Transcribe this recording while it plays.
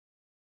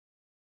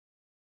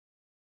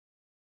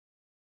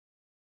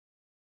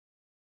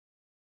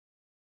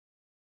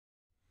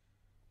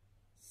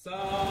I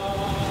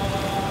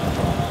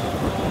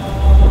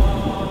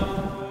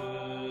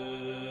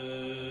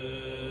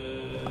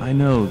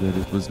know that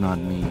it was not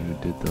me who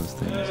did those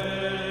things.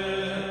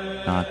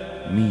 Not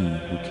me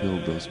who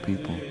killed those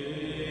people.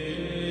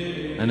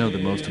 I know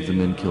that most of the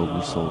men killed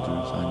were soldiers.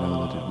 I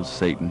know that it was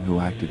Satan who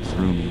acted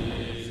through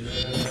me,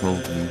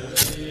 controlled me,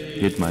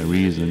 hid my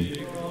reason,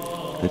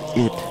 that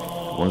it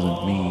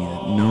wasn't me,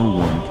 that no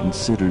one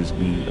considers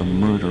me a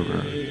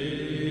murderer.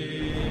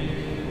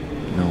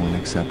 No one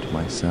except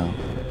myself.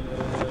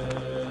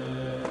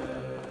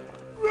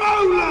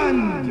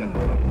 Roland!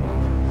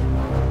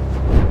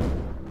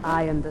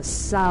 I am the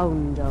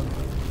sound of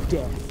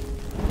death.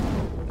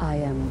 I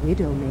am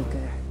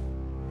Widowmaker,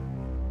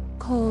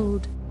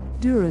 called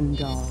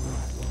Durandal,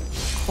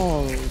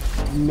 called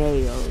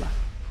Nail.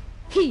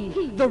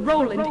 He, the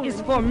Roland,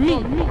 is for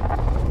me!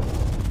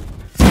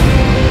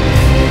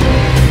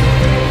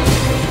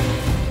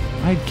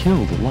 I'd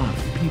killed a lot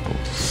of people,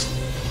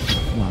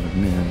 a lot of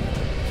men,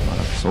 a lot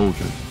of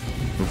soldiers,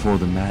 before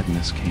the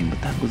madness came,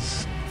 but that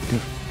was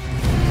different.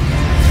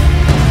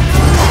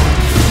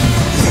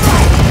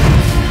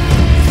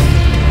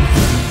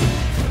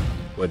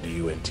 What do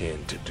you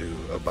intend to do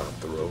about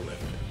the Roland?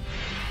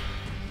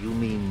 You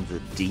mean the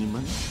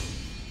demon?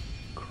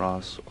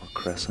 Cross or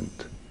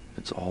crescent,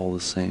 it's all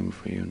the same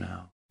for you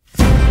now.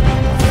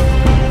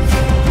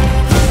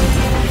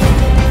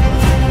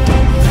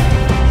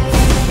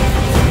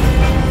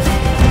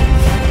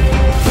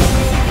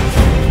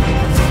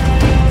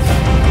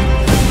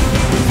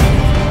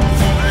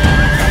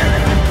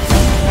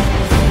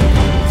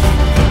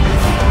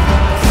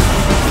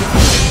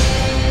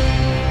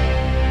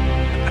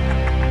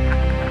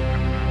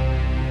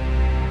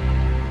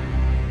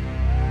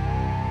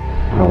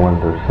 I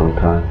wonder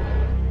sometimes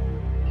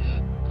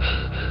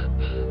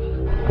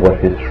what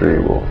history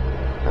will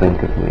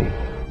think of me.